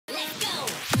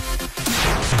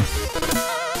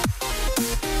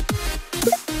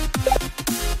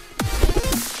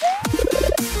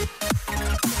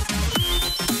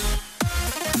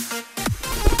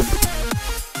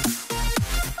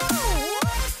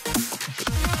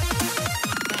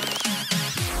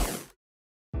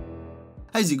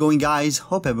How's it going, guys?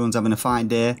 Hope everyone's having a fine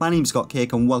day. My name's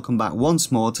Cake and welcome back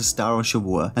once more to Star or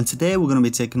Shovelware, and today we're going to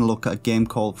be taking a look at a game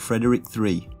called Frederic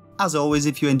 3. As always,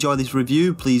 if you enjoy this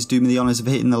review, please do me the honours of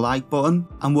hitting the like button.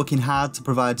 I'm working hard to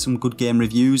provide some good game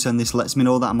reviews and this lets me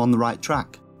know that I'm on the right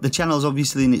track. The channel's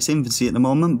obviously in its infancy at the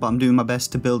moment, but I'm doing my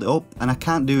best to build it up and I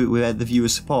can't do it without the viewer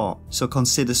support, so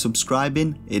consider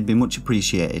subscribing, it'd be much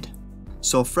appreciated.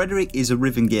 So Frederic is a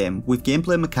rhythm game with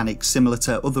gameplay mechanics similar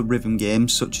to other rhythm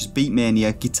games such as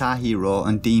Beatmania, Guitar Hero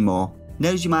and Demo. Now,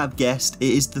 as you might have guessed, it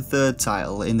is the third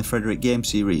title in the Frederic game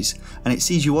series, and it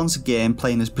sees you once again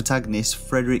playing as protagonist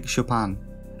Frederic Chopin.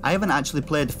 I haven't actually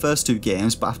played the first two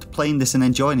games, but after playing this and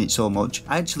enjoying it so much,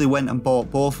 I actually went and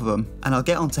bought both of them, and I'll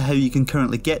get onto how you can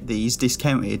currently get these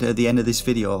discounted at the end of this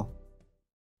video.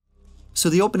 So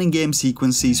the opening game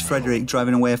sequence sees Frederic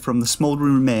driving away from the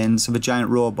smouldering remains of a giant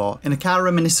robot in a car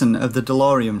reminiscent of the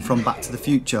DeLorean from Back to the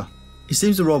Future. It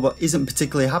seems the robot isn't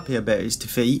particularly happy about his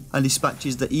defeat and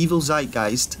dispatches the evil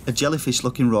Zeitgeist, a jellyfish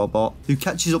looking robot, who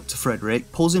catches up to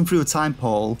Frederic, pulls him through a time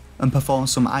portal and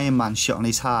performs some Iron Man shot on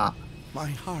his heart. My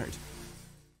heart.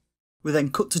 We then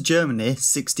cut to Germany,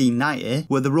 1690,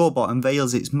 where the robot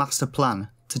unveils its master plan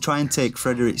to try and take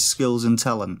Frederic's skills and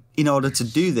talent. In order to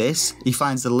do this, he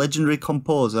finds the legendary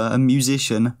composer and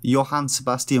musician Johann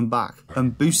Sebastian Bach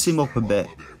and boosts him up a bit,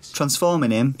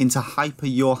 transforming him into Hyper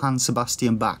Johann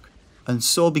Sebastian Bach. And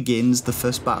so begins the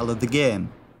first battle of the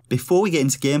game. Before we get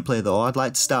into gameplay though, I'd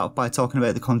like to start off by talking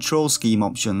about the control scheme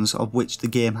options, of which the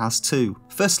game has two.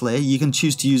 Firstly, you can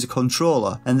choose to use a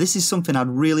controller, and this is something I'd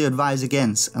really advise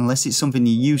against unless it's something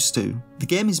you're used to. The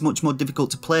game is much more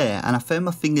difficult to play and I found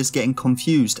my fingers getting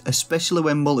confused, especially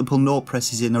when multiple note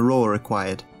presses in a row are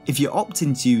required. If you're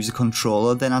opting to use a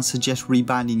controller, then I'd suggest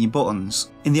rebinding your buttons.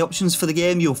 In the options for the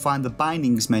game, you'll find the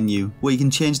bindings menu, where you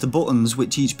can change the buttons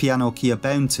which each piano key are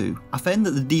bound to. I found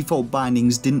that the default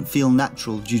bindings didn't feel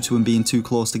natural due to them being too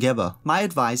close together. My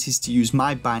advice is to use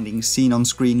my bindings seen on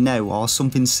screen now or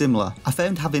something similar. I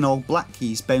found having all black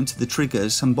keys bound to the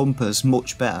triggers and bumpers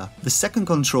much better. The second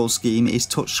control scheme is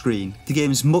touchscreen. The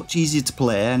game is much easier to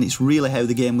play and it's really how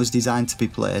the game was designed to be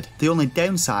played. The only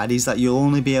downside is that you'll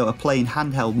only be able to play in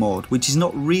handheld mode, which is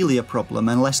not really a problem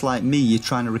unless, like me, you're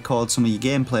trying to record some of your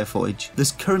gameplay footage.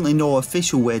 There's currently no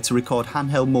official way to record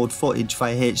handheld mode footage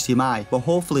via HDMI, but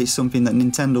hopefully it's something that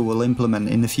Nintendo will implement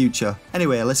in the future.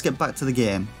 Anyway, let's get back to the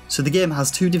game. So the game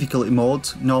has two difficulty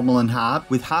modes, normal and hard,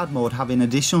 with hard mode having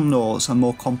additional notes and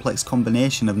more complex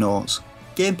combination of notes.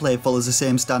 Gameplay follows the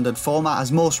same standard format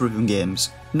as most rhythm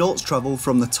games. Notes travel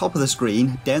from the top of the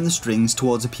screen down the strings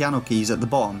towards the piano keys at the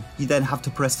bottom. You then have to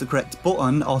press the correct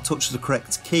button or touch the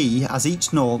correct key as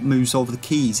each note moves over the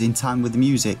keys in time with the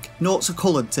music. Notes are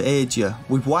coloured to age you,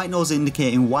 with white notes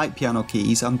indicating white piano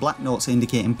keys and black notes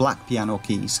indicating black piano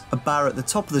keys. A bar at the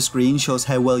top of the screen shows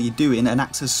how well you're doing and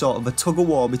acts as sort of a tug of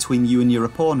war between you and your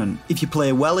opponent. If you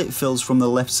play well, it fills from the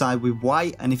left side with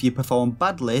white, and if you perform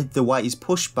badly, the white is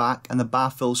pushed back and the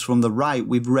bar fills from the right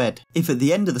with red. If at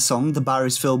the end of the song the bar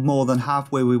is filled more than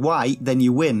halfway with white, then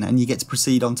you win and you get to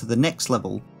proceed on to the next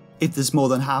level. If there's more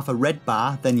than half a red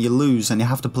bar, then you lose and you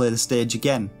have to play the stage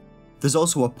again. There's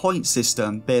also a point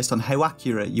system based on how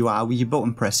accurate you are with your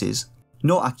button presses.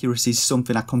 Note accuracy is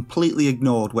something I completely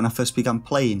ignored when I first began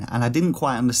playing and I didn't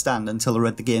quite understand until I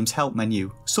read the game's help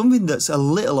menu. Something that's a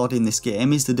little odd in this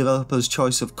game is the developer's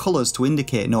choice of colours to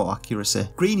indicate note accuracy.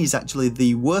 Green is actually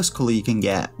the worst colour you can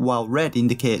get, while red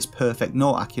indicates perfect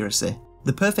note accuracy.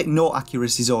 The perfect note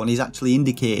accuracy zone is actually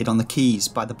indicated on the keys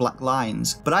by the black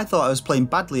lines, but I thought I was playing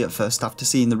badly at first after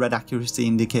seeing the red accuracy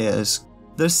indicators.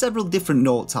 There are several different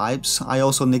note types I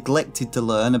also neglected to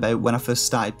learn about when I first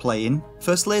started playing.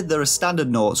 Firstly, there are standard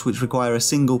notes which require a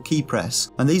single key press,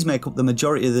 and these make up the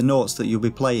majority of the notes that you'll be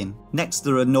playing. Next,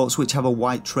 there are notes which have a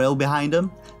white trail behind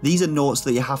them. These are notes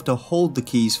that you have to hold the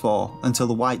keys for until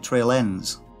the white trail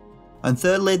ends. And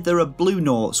thirdly, there are blue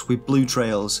notes with blue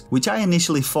trails, which I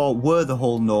initially thought were the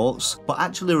whole notes, but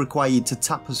actually require you to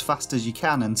tap as fast as you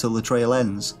can until the trail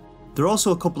ends. There are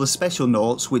also a couple of special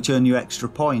notes which earn you extra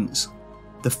points.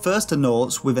 The first are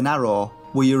notes with an arrow,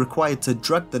 where you're required to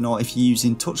drag the note if you're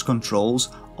using touch controls,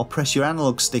 or press your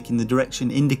analog stick in the direction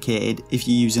indicated if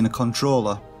you're using a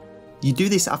controller. You do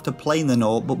this after playing the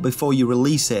note but before you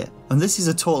release it, and this is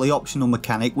a totally optional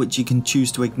mechanic which you can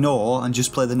choose to ignore and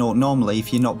just play the note normally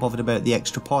if you're not bothered about the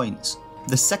extra points.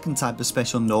 The second type of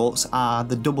special notes are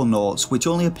the double notes, which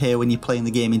only appear when you're playing the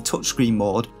game in touchscreen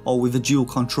mode or with a dual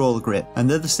controller grip, and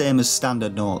they're the same as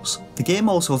standard notes. The game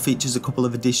also features a couple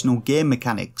of additional game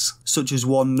mechanics, such as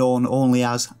one known only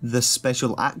as the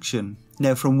special action.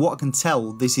 Now from what I can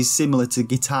tell, this is similar to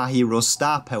Guitar Hero's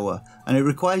Star Power, and it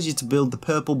requires you to build the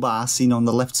purple bar seen on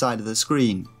the left side of the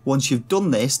screen. Once you've done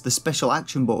this, the special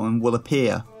action button will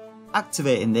appear.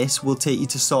 Activating this will take you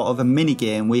to sort of a mini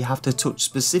game where you have to touch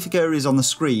specific areas on the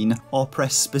screen or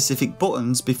press specific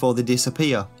buttons before they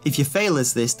disappear. If you fail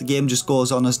as this, the game just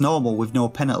goes on as normal with no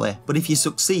penalty, but if you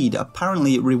succeed,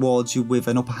 apparently it rewards you with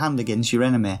an upper hand against your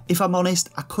enemy. If I'm honest,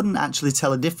 I couldn't actually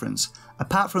tell a difference,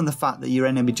 apart from the fact that your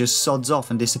enemy just sods off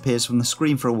and disappears from the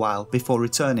screen for a while before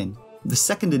returning. The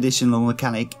second additional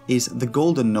mechanic is the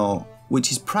golden note,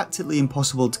 which is practically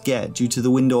impossible to get due to the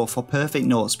window for perfect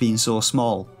notes being so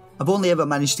small. I've only ever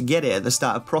managed to get it at the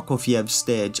start of Prokofiev's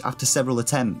stage after several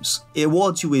attempts. It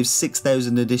awards you with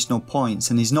 6,000 additional points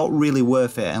and is not really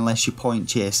worth it unless you're point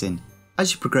chasing.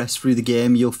 As you progress through the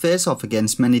game, you'll face off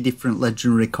against many different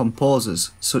legendary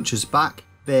composers such as Bach,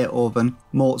 Beethoven,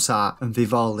 Mozart and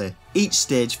Vivaldi. Each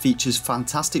stage features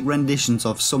fantastic renditions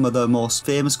of some of their most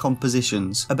famous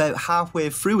compositions. About halfway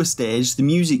through a stage, the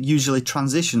music usually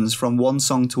transitions from one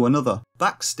song to another.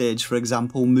 Bach's stage, for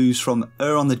example, moves from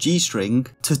on the G string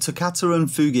to Toccata and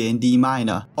Fugue in D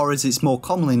minor, or as it's more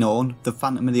commonly known, the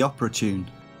Phantom of the Opera tune.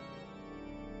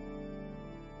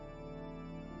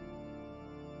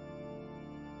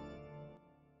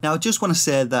 Now I just want to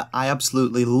say that I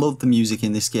absolutely love the music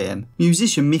in this game.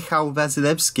 Musician Michał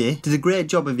Wasilewski did a great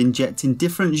job of injecting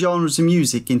different genres of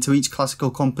music into each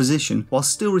classical composition while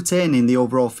still retaining the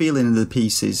overall feeling of the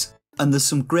pieces. And there's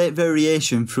some great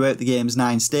variation throughout the game's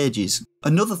 9 stages.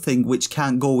 Another thing which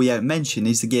can't go without mention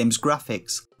is the game's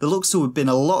graphics. There looks to have been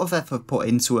a lot of effort put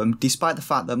into them despite the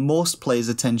fact that most players'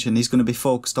 attention is going to be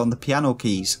focused on the piano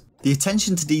keys. The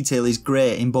attention to detail is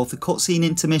great in both the cutscene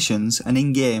intermissions and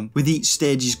in-game, with each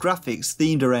stage's graphics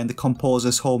themed around the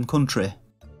composer's home country.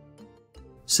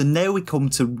 So now we come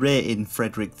to rating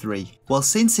Frederic 3. Well,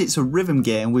 since it's a rhythm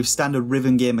game with standard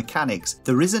rhythm game mechanics,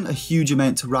 there isn't a huge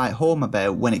amount to write home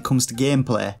about when it comes to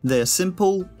gameplay. They are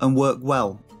simple and work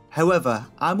well. However,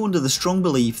 I'm under the strong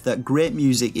belief that great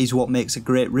music is what makes a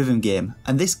great rhythm game,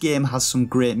 and this game has some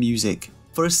great music.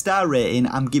 For a star rating,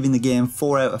 I'm giving the game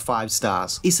 4 out of 5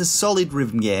 stars. It's a solid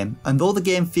rhythm game, and though the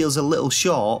game feels a little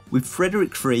short, with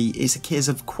Frederic 3 it's a case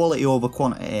of quality over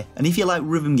quantity, and if you like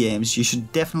rhythm games you should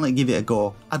definitely give it a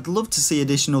go. I'd love to see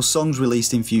additional songs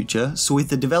released in future, so if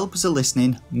the developers are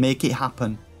listening, make it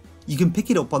happen. You can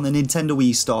pick it up on the Nintendo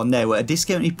Wii store now at a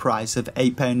discounted price of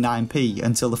 £8.9p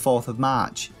until the 4th of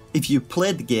March. If you've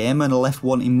played the game and are left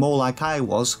wanting more like I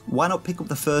was, why not pick up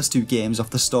the first 2 games off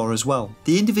the store as well?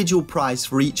 The individual price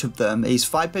for each of them is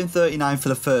 £5.39 for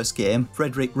the first game,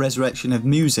 Frederic Resurrection of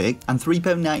Music, and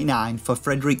 £3.99 for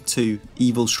Frederic 2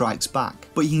 Evil Strikes Back.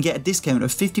 But you can get a discount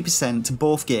of 50% to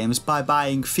both games by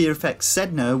buying Fear Effects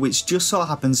Sedna, which just so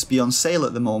happens to be on sale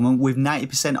at the moment with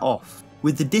 90% off.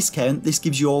 With the discount, this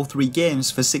gives you all 3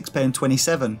 games for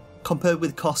 £6.27. Compared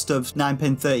with the cost of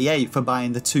 £9.38 for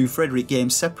buying the 2 Frederic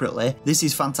games separately, this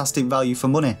is fantastic value for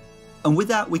money. And with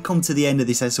that, we come to the end of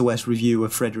this SOS review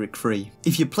of Frederic 3.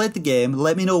 If you played the game,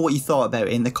 let me know what you thought about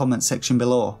it in the comment section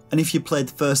below. And if you played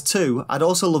the first 2, I'd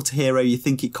also love to hear how you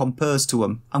think it compares to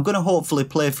them. I'm going to hopefully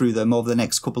play through them over the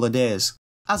next couple of days.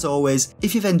 As always,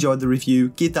 if you've enjoyed the review,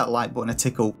 give that like button a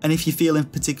tickle. And if you're feeling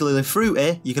particularly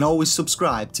fruity, you can always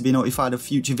subscribe to be notified of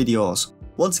future videos.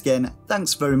 Once again,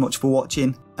 thanks very much for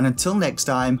watching, and until next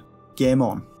time, game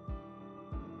on.